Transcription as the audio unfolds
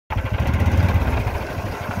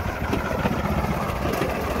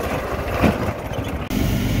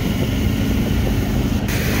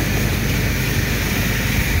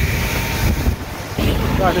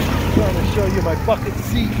show you my bucket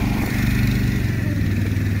seat.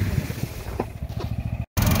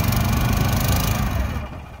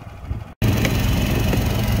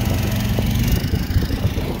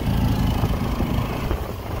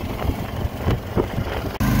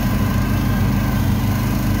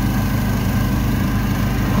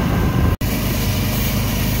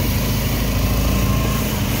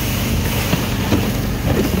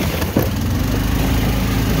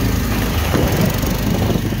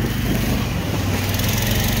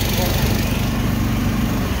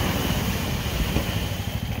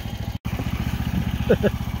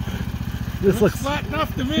 This looks flat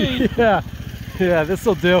enough to me. Yeah, this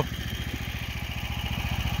will do.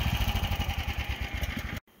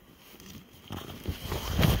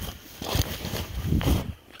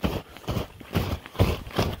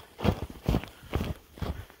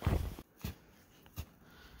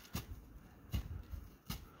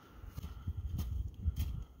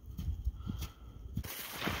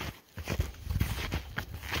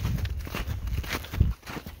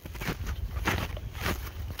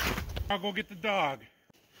 I'll go get the dog.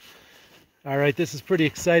 All right, this is pretty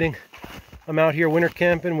exciting. I'm out here winter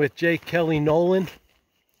camping with J. Kelly Nolan.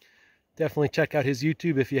 Definitely check out his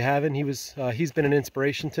YouTube if you haven't. He's been an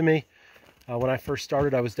inspiration to me. When I first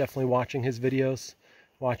started, I was definitely watching his videos,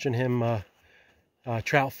 watching him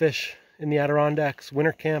trout fish in the Adirondacks,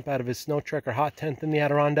 winter camp out of his Snowtrekker tent in the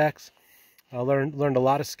Adirondacks. I learned a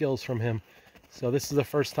lot of skills from him. So this is the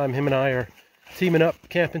first time him and I are teaming up,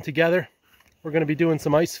 camping together. We're going to be doing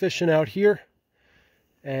some ice fishing out here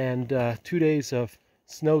and 2 days of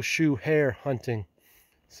snowshoe hare hunting.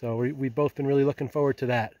 So we've both been really looking forward to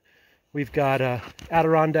that. We've got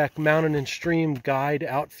Adirondack Mountain and Stream Guide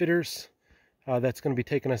Outfitters that's going to be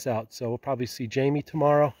taking us out. So we'll probably see Jamie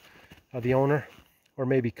tomorrow, the owner, or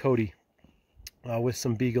maybe Cody with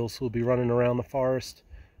some beagles who will be running around the forest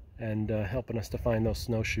and helping us to find those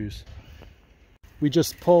snowshoes. We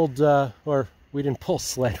just pulled, or we didn't pull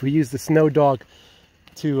sled, we used the Snowdog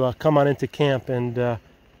to come on into camp and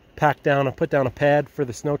pack down and put down a pad for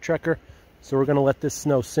the Snowtrekker. So we're going to let this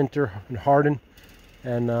snow sinter and harden,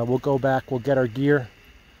 and we'll go back, we'll get our gear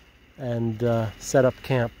and set up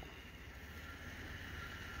camp.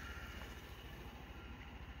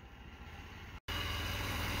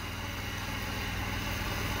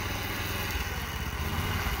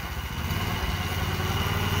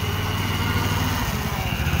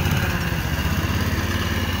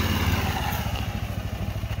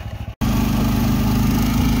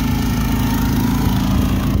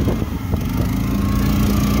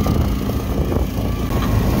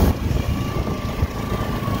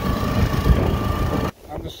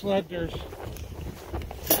 Sled,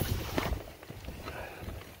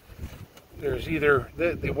 there's either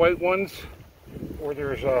the white ones, or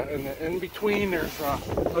there's in between there's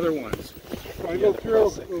other ones. So I go through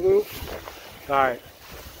the loop. All right.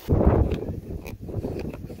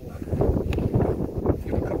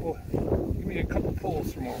 Give me a couple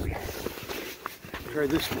pulls from over here. Try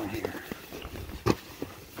this one here.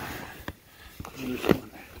 And this one.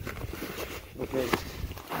 Okay.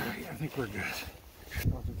 I think we're good.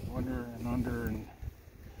 Under and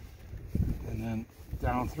then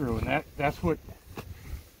down through, and that's what.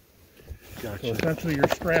 Gotcha. So essentially you're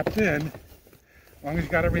strapped in, as long as you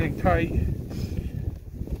got everything tight.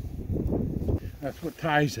 That's what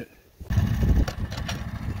ties it.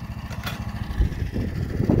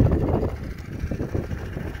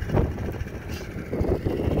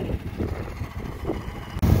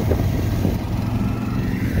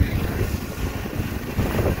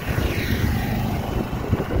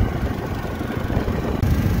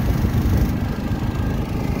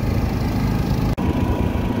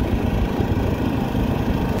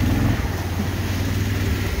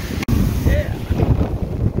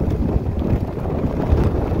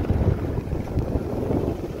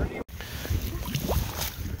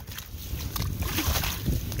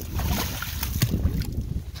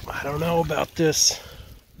 I don't know about this.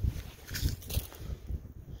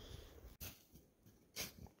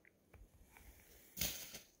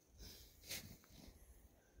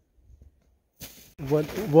 What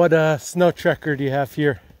Snowtrekker do you have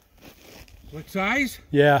here? What size?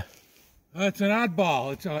 Yeah. It's an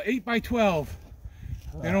oddball. It's 8 by 12.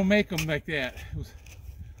 They don't make them like that. It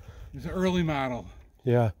was an early model.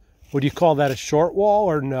 Yeah. Would you call that a short wall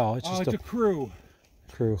or no? It's just a crew.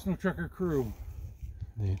 Crew. Snowtrekker crew.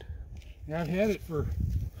 Neat. Yeah, I've had it for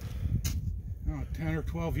 10 or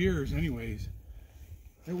 12 years anyways.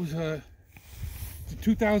 It was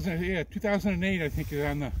 2008 I think is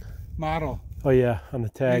on the model. Oh yeah, on the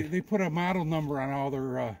tag. They put a model number on all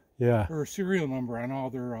their yeah, or a serial number on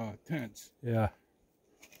all their tents. Yeah.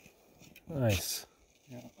 Nice.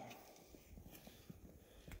 Yeah.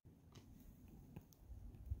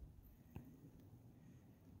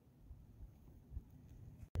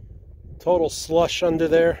 Total slush under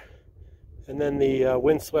there, and then the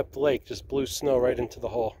windswept lake just blew snow right into the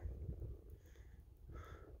hole.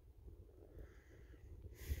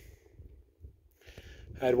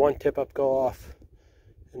 I had one tip up go off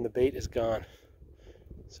and the bait is gone,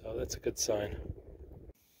 so that's a good sign.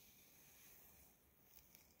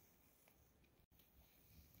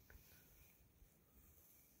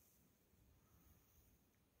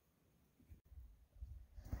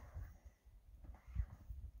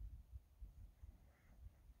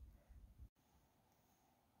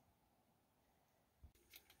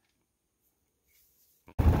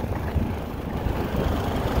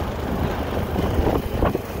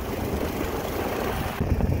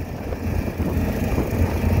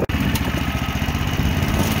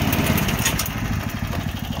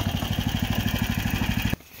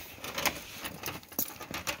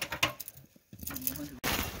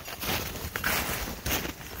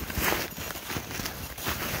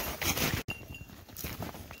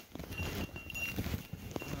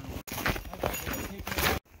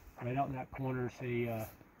 Right out in that corner, say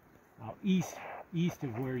east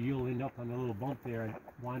of where you'll end up on the little bump there, and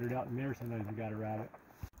wandered out in there. Sometimes we got a rabbit.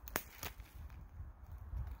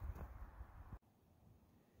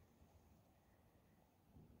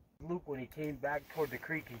 Luke, when he came back toward the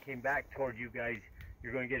creek and came back toward you guys,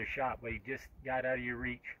 you're going to get a shot, but he just got out of your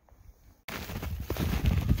reach. Come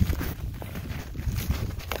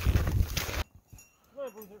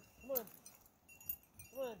on, Boozer. Come on.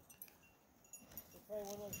 Come on. Let's try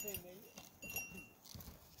one other thing, maybe.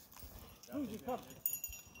 Boozer, come.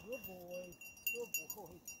 Good boy. Good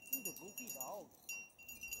boy. He's a goofy dog.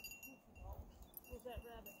 Goofy dog. Where's that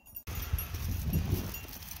rabbit?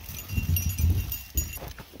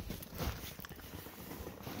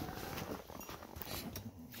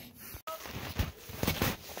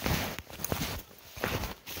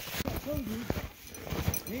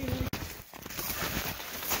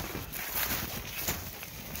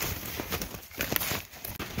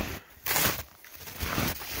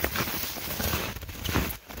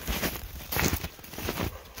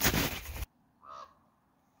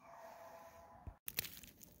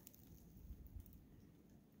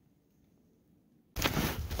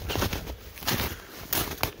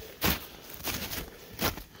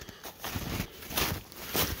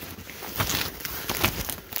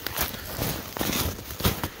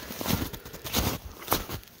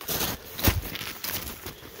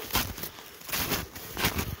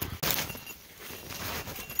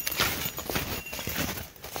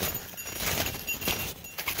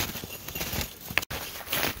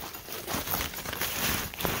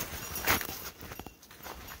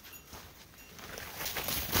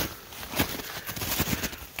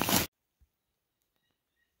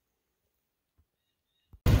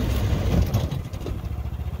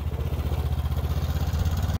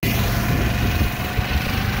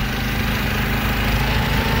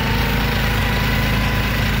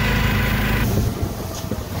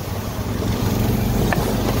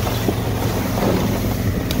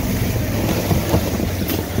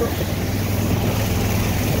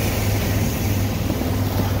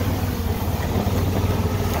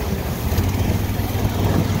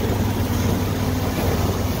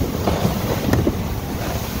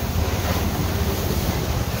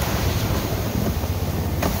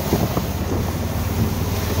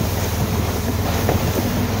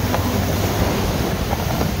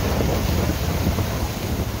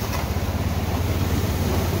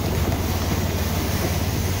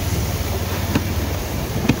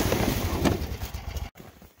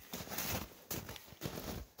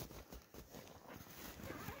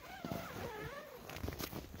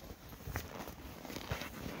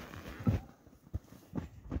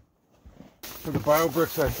 For the bio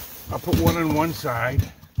bricks, I put one on one side.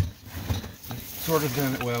 It sort of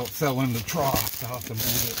then, well, it fell in the trough, so I'll have to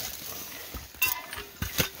move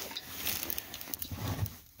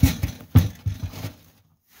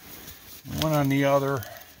it. One on the other,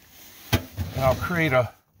 and I'll create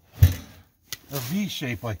a V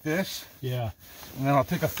shape like this. Yeah. And then I'll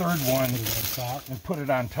take a third one and put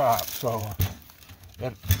it on top. So,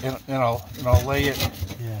 and I'll lay it.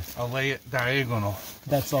 Yeah. I'll lay it diagonal.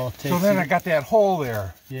 That's all it takes. So then I got that hole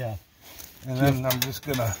there. Yeah. And then I'm just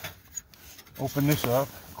gonna open this up,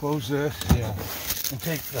 close this. Yeah. And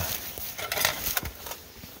take the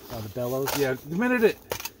the bellows. Yeah. The minute it.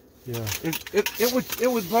 Yeah.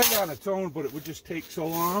 It would bite on its own, but it would just take so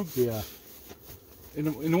long. Yeah.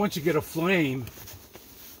 And once you get a flame,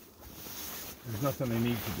 there's nothing I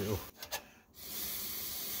need to do.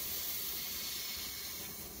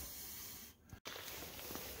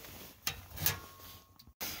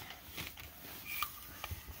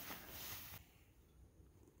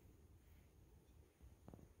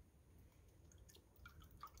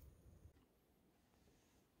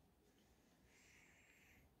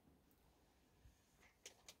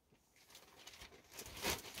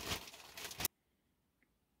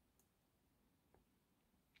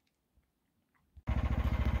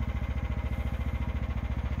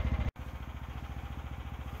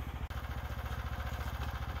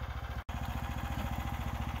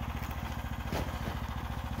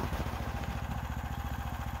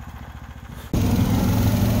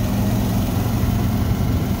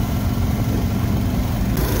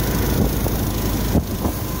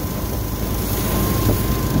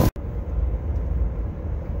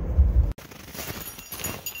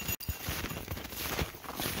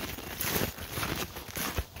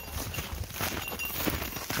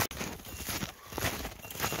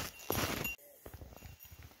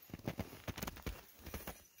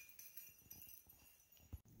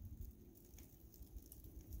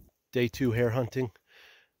 day 2 hare hunting.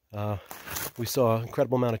 We saw an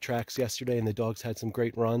incredible amount of tracks yesterday, and the dogs had some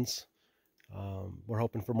great runs. We're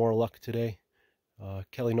hoping for more luck today.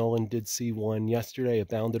 Kelly Nolan did see one yesterday. It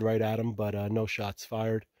bounded right at him, but no shots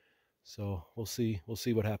fired. So we'll see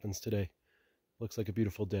what happens today. Looks like a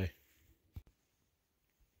beautiful day.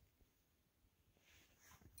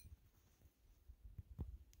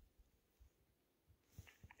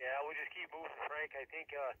 Yeah, we'll just keep moving, Frank. I think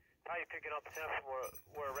probably picking up scent from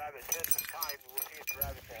where a rabbit spent some time. We'll see if the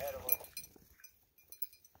rabbit's ahead of us.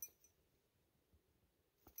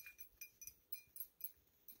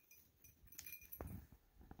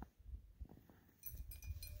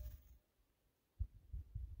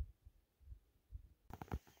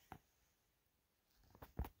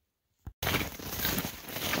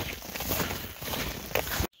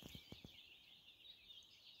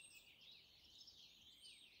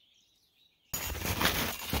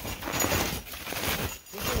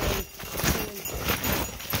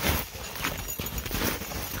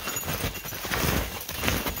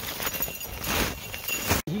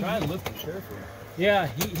 Try and lift it carefully. Yeah,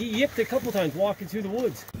 he yipped a couple times walking through the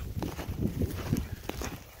woods.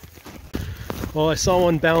 Well, I saw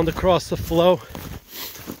one bound across the flow,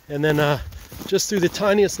 and then just through the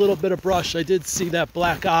tiniest little bit of brush, I did see that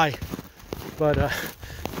black eye. But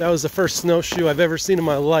that was the first snowshoe I've ever seen in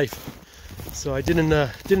my life, so I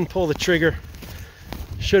didn't pull the trigger.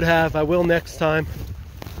 Should have. I will next time.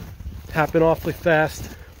 Happened awfully fast,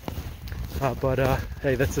 but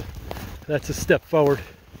hey, that's a step forward.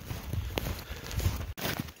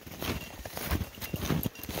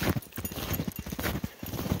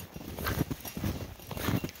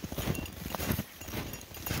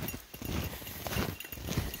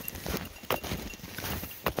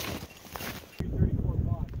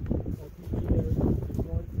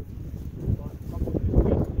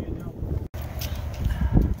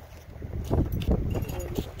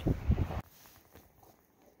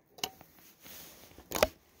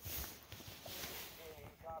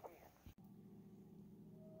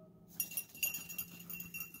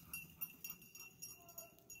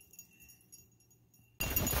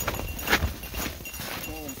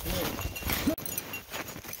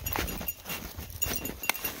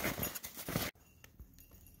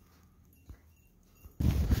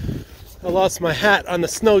 I lost my hat on the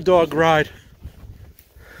Snowdog ride.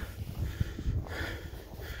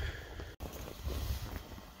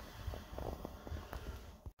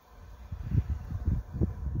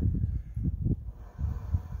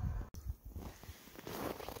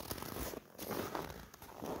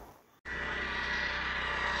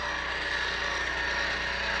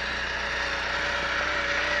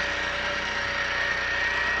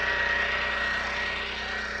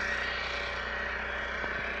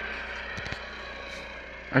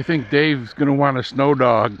 I think Dave's gonna want a snow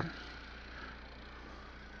dog.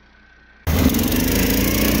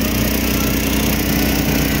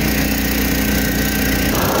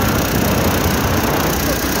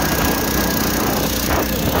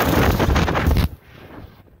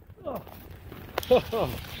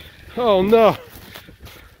 Oh no.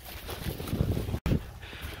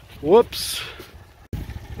 Whoops.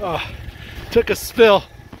 Oh, took a spill.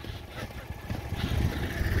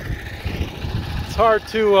 It's hard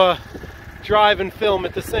to drive and film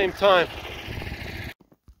at the same time.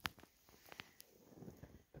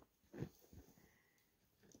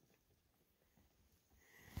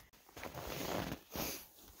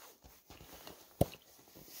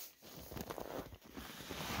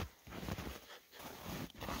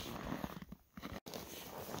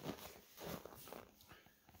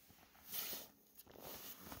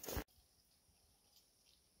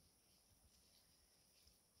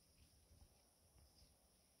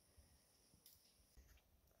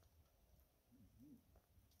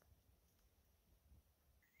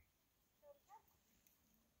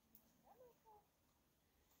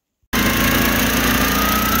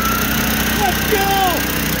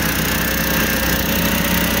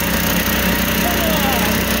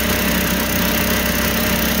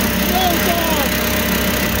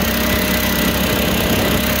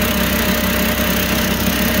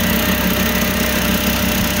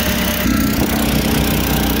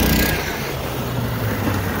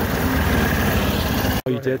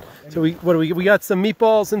 You did. So we got some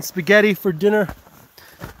meatballs and spaghetti for dinner.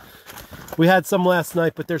 We had some last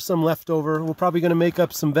night, but there's some left over. We're probably going to make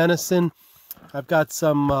up some venison. I've got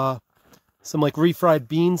some like refried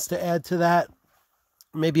beans to add to that.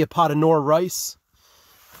 Maybe a pot of nor rice.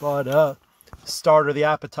 But starter, the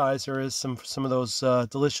appetizer, is some of those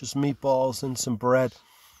delicious meatballs and some bread.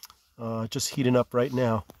 Just heating up right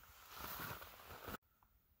now.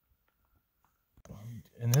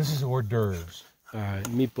 And this is hors d'oeuvres. All right,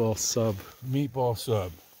 meatball sub. Meatball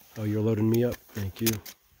sub. Oh, you're loading me up. Thank you.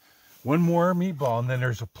 One more meatball, and then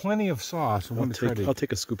there's plenty of sauce. I'll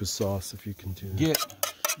take a scoop of sauce if you can do that. Get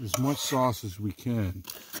as much sauce as we can.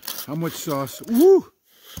 How much sauce? Woo!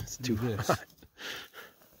 It's too hot.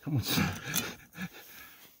 How much?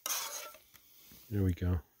 There we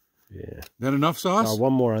go. Yeah. That enough sauce?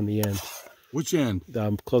 One more on the end. Which end?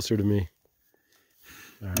 Closer to me.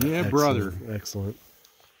 All right, yeah, excellent, brother. Excellent.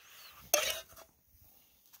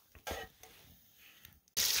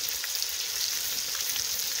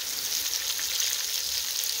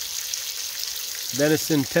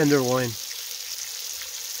 Venison tenderloin.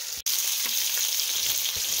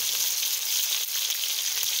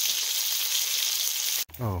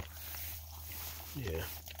 Oh. Yeah.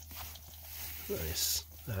 Nice.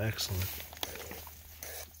 Excellent.